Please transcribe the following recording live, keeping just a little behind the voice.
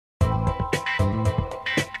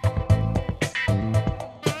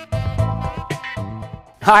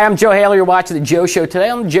Hi, I'm Joe Haley. You're watching The Joe Show.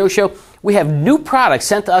 Today on The Joe Show, we have new products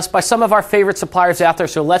sent to us by some of our favorite suppliers out there,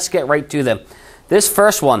 so let's get right to them. This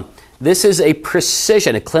first one, this is a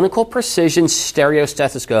clinical precision stereo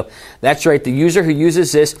stethoscope. That's right, the user who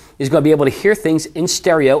uses this is going to be able to hear things in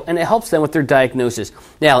stereo, and it helps them with their diagnosis.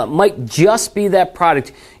 Now, it might just be that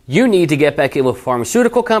product you need to get back in with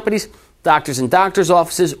pharmaceutical companies, doctors and doctors'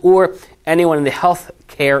 offices, or anyone in the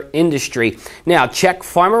healthcare industry. Now, check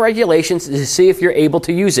pharma regulations to see if you're able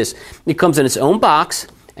to use this. It comes in its own box,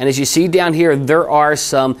 and as you see down here, there are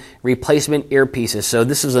some replacement earpieces. So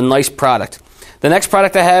this is a nice product. The next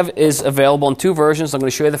product I have is available in two versions. I'm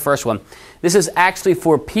going to show you the first one. This is actually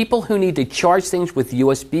for people who need to charge things with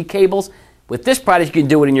USB cables. With this product, you can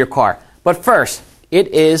do it in your car. But first, it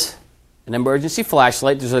is an emergency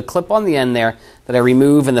flashlight. There's a clip on the end there that I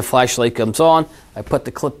remove and the flashlight comes on. I put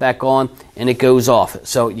the clip back on and it goes off.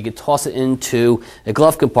 So you can toss it into a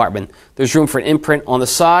glove compartment. There's room for an imprint on the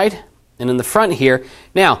side and in the front here.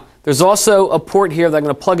 Now, there's also a port here that I'm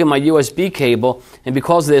going to plug in my USB cable, and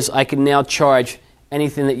because of this, I can now charge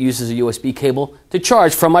anything that uses a USB cable to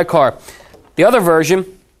charge from my car. The other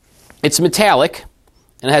version, it's metallic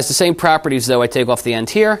and it has the same properties though. I take off the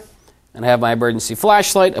end here, and I have my emergency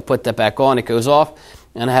flashlight. I put that back on, it goes off,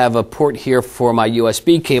 and I have a port here for my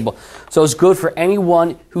USB cable. So it's good for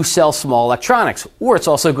anyone who sells small electronics, or it's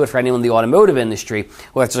also good for anyone in the automotive industry,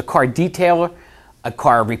 whether it's a car detailer, a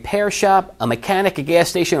car repair shop, a mechanic, a gas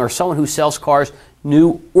station, or someone who sells cars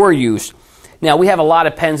new or used. Now, we have a lot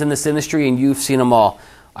of pens in this industry, and you've seen them all.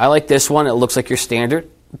 I like this one. It looks like your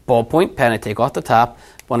standard ballpoint pen. I take off the top.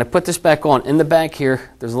 When I put this back on, in the back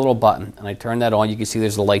here, there's a little button, and I turn that on. You can see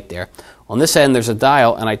there's a light there. On this end, there's a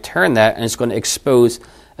dial, and I turn that, and it's going to expose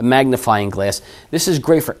a magnifying glass. This is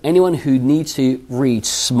great for anyone who needs to read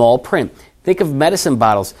small print. Think of medicine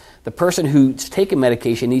bottles. The person who's taking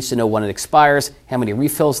medication needs to know when it expires, how many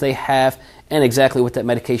refills they have, and exactly what that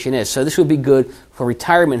medication is. So this would be good for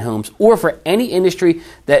retirement homes or for any industry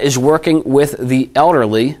that is working with the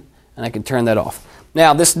elderly, and I can turn that off.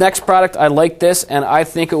 Now, this next product, I like this, and I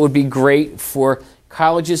think it would be great for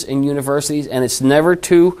colleges and universities, and it's never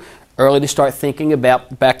too early to start thinking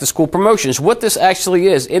about back-to-school promotions. What this actually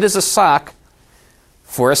is, it is a sock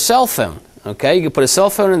for a cell phone. Okay, you can put a cell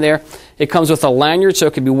phone in there. It comes with a lanyard, so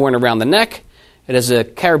it can be worn around the neck. It has a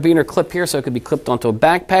carabiner clip here, so it can be clipped onto a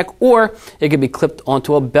backpack, or it can be clipped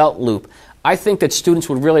onto a belt loop. I think that students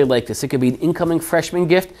would really like this. It could be an incoming freshman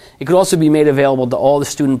gift. It could also be made available to all the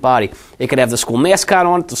student body. It could have the school mascot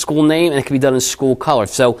on it, the school name, and it can be done in school colors.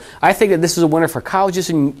 So I think that this is a winner for colleges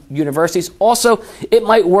and universities. Also, it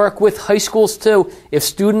might work with high schools too. If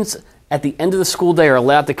students at the end of the school day are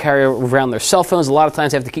allowed to carry around their cell phones, a lot of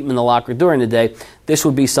times they have to keep them in the locker during the day. This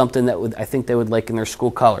would be something that I think they would like in their school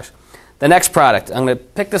colors. The next product, I'm going to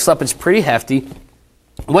pick this up. It's pretty hefty.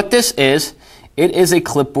 What this is, it is a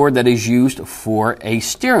clipboard that is used for a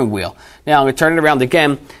steering wheel. Now, I'm going to turn it around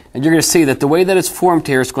again, and you're going to see that the way that it's formed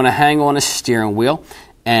here, it's going to hang on a steering wheel.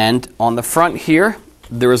 And on the front here,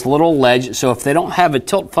 there is a little ledge, so if they don't have a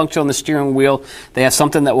tilt function on the steering wheel, they have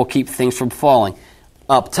something that will keep things from falling.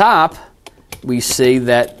 Up top, we see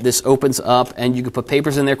that this opens up, and you can put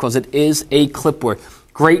papers in there because it is a clipboard.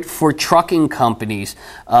 Great for trucking companies,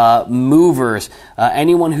 movers,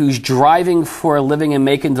 anyone who's driving for a living and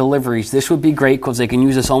making deliveries. This would be great because they can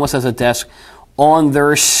use this almost as a desk on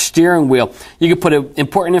their steering wheel. You can put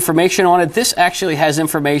important information on it. This actually has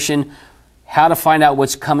information how to find out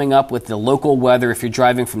what's coming up with the local weather if you're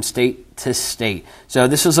driving from state to state. So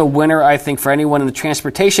this is a winner, I think, for anyone in the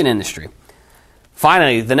transportation industry.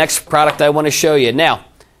 Finally, the next product I want to show you. Now,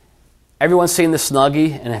 everyone's seen the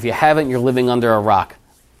Snuggie, and if you haven't, you're living under a rock.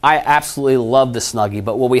 I absolutely love the Snuggie,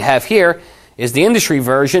 but what we have here is the industry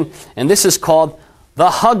version, and this is called the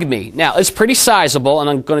Hug Me. Now, it's pretty sizable, and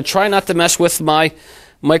I'm going to try not to mess with my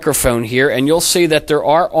microphone here, and you'll see that there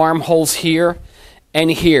are armholes here and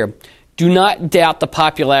here. Do not doubt the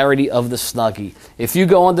popularity of the Snuggie. If you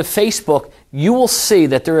go onto Facebook, you will see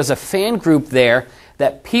that there is a fan group there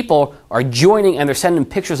that people are joining, and they're sending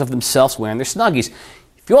pictures of themselves wearing their Snuggies.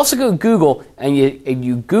 If you also go to Google and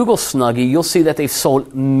you Google Snuggie, you'll see that they've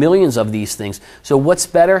sold millions of these things. So what's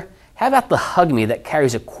better? How about the Hug Me that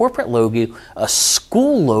carries a corporate logo, a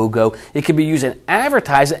school logo? It can be used in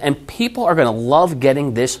advertising, and people are going to love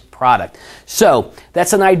getting this product. So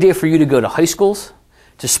that's an idea for you to go to high schools,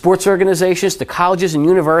 to sports organizations, to colleges and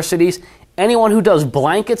universities, anyone who does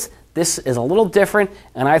blankets. This is a little different,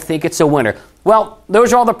 and I think it's a winner. Well,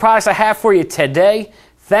 those are all the products I have for you today.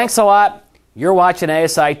 Thanks a lot. You're watching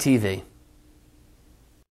ASI TV.